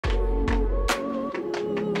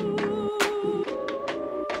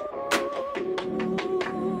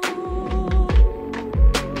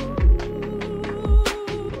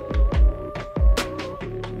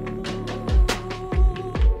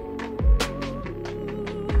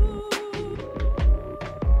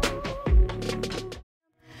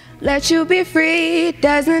let you be free,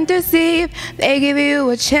 doesn't deceive. They give you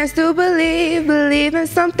a chance to believe in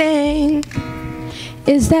something.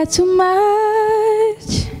 Is that too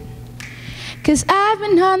much? 'Cause I've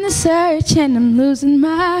been on the search and I'm losing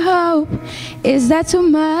my hope. Is that too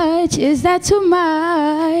much? Is that too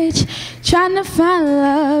much? Trying to find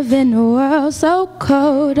love in a world so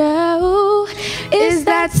cold. Oh, is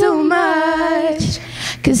that too much?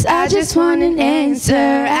 'Cause I just want an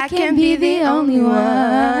answer, I can't be the only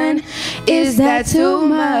one. Is that too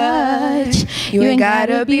much? You ain't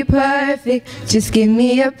gotta be perfect, just give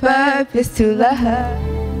me a purpose to love.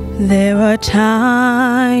 There are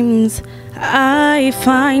times I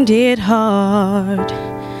find it hard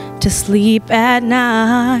to sleep at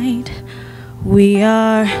night. We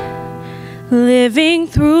are living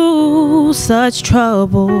through such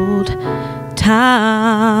troubled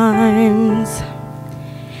times.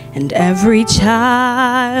 And every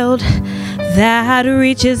child that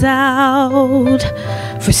reaches out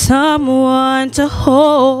for someone to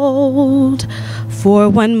hold for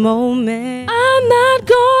one moment, I'm not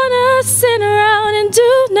gonna sit around and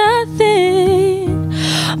do nothing.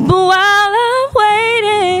 But while I'm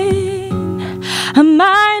waiting, I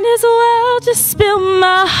might as well just spill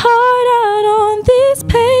my heart out on these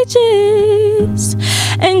pages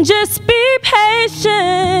and just be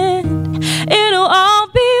patient. It'll all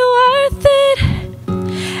be worth it.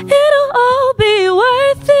 It'll all be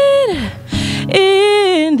worth it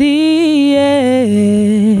in the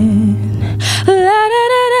end. La da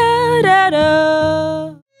da da da da.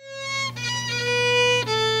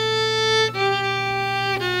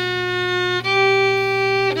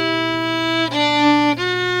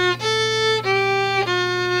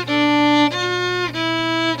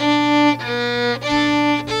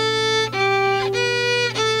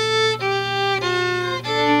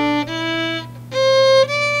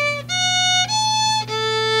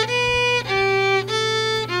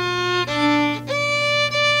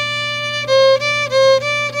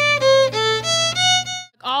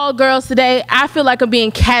 Girls today, I feel like I'm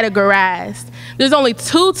being categorized. There's only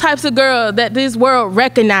two types of girl that this world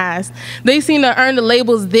recognized. They seem to earn the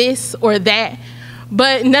labels this or that,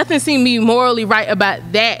 but nothing seems to be morally right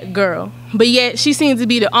about that girl. But yet she seems to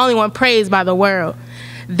be the only one praised by the world.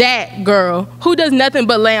 That girl who does nothing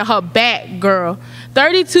but lay on her back girl.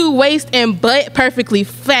 32 waist and butt perfectly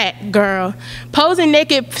fat girl. Posing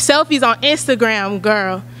naked selfies on Instagram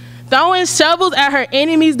girl. Throwing shovels at her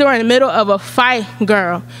enemies during the middle of a fight,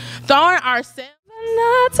 girl. Throwing ourselves.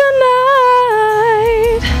 Not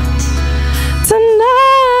tonight,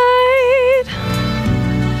 tonight.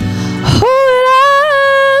 Who would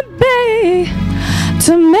I be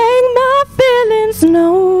to make my feelings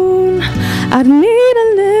known? I'd need a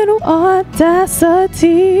little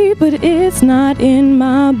audacity, but it's not in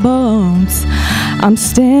my bones. I'm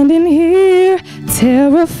standing here,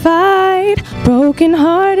 terrified,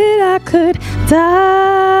 broken-hearted, I could die.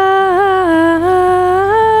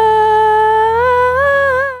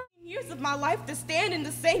 Years of my life to stand in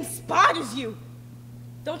the same spot as you.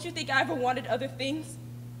 Don't you think I ever wanted other things?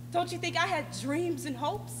 Don't you think I had dreams and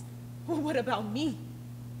hopes? Well, what about me?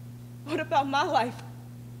 What about my life?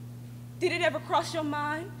 Did it ever cross your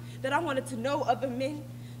mind that I wanted to know other men,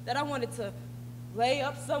 that I wanted to lay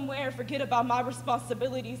up somewhere and forget about my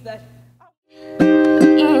responsibilities, that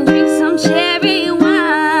and drink some cherry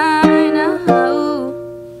wine. Oh,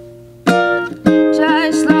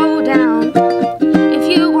 just slow down.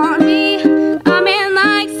 If you want me, a man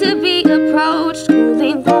likes to be approached,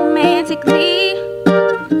 cooling romantically.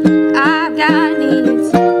 I've got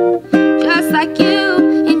needs, just like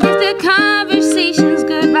you, and if the conversation's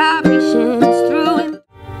good vibrations through it.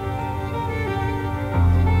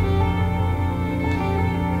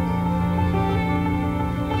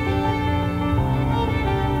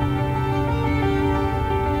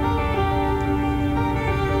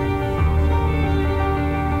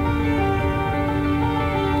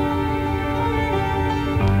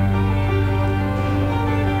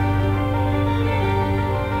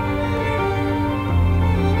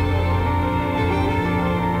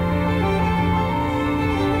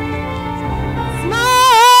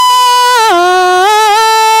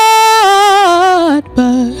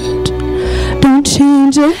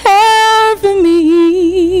 Change your hair for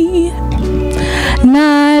me,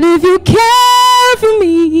 not if you care for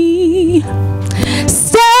me.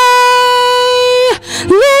 Stay,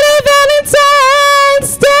 little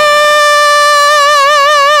Valentine's Day.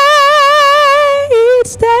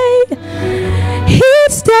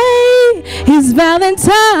 He'd stay, it's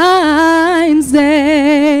Valentine's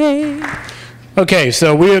Day. Okay,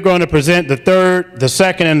 so we are going to present the third, the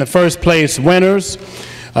second, and the first place winners.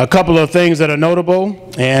 A couple of things that are notable,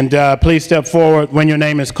 and please step forward when your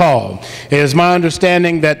name is called. It is my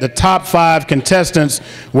understanding that the top 5 contestants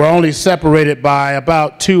were only separated by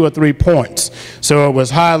about 2 or 3 points, so it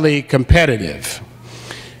was highly competitive.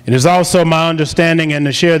 It is also my understanding, and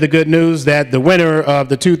to share the good news, that the winner of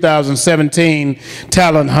the 2017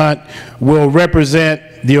 Talent Hunt will represent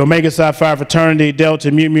the Omega Psi Phi Fraternity Delta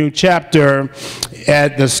Mu Mu chapter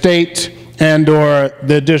at the state and/or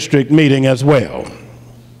the district meeting as well.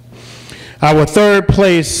 Our 3rd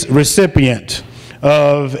place recipient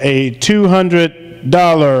of a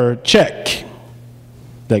 $200 check.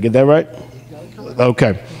 Did I get that right?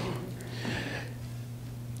 Okay.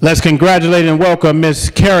 Let's congratulate and welcome Ms.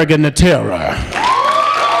 Kerrigan Natera.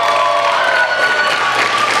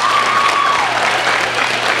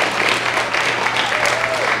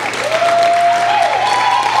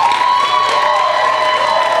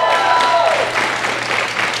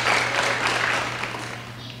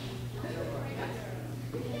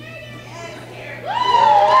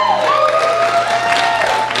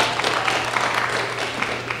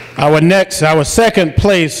 Our second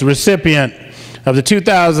place recipient of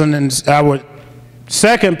the our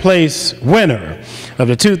second place winner of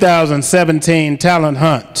the 2017 Talent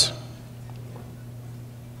Hunt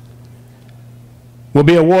will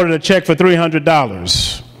be awarded a check for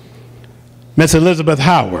 $300. Miss Elizabeth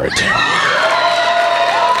Howard.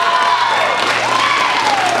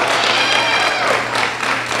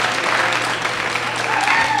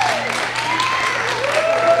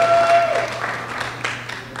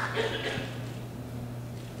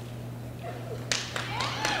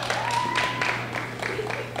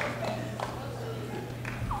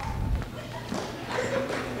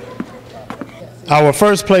 Our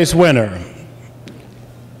first place winner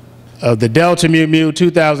of the Delta Mu Mu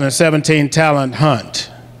 2017 Talent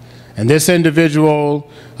Hunt. And this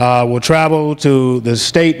individual will travel to the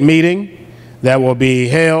state meeting that will be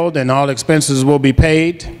held, and all expenses will be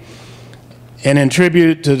paid. And in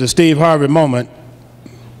tribute to the Steve Harvey moment,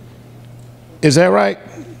 is that right?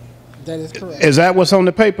 That is correct. Is that what's on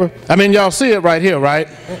the paper? I mean, y'all see it right here, right?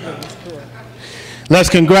 Let's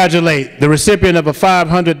congratulate the recipient of a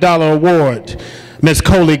 $500 award, Ms.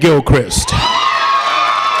 Coley Gilchrist.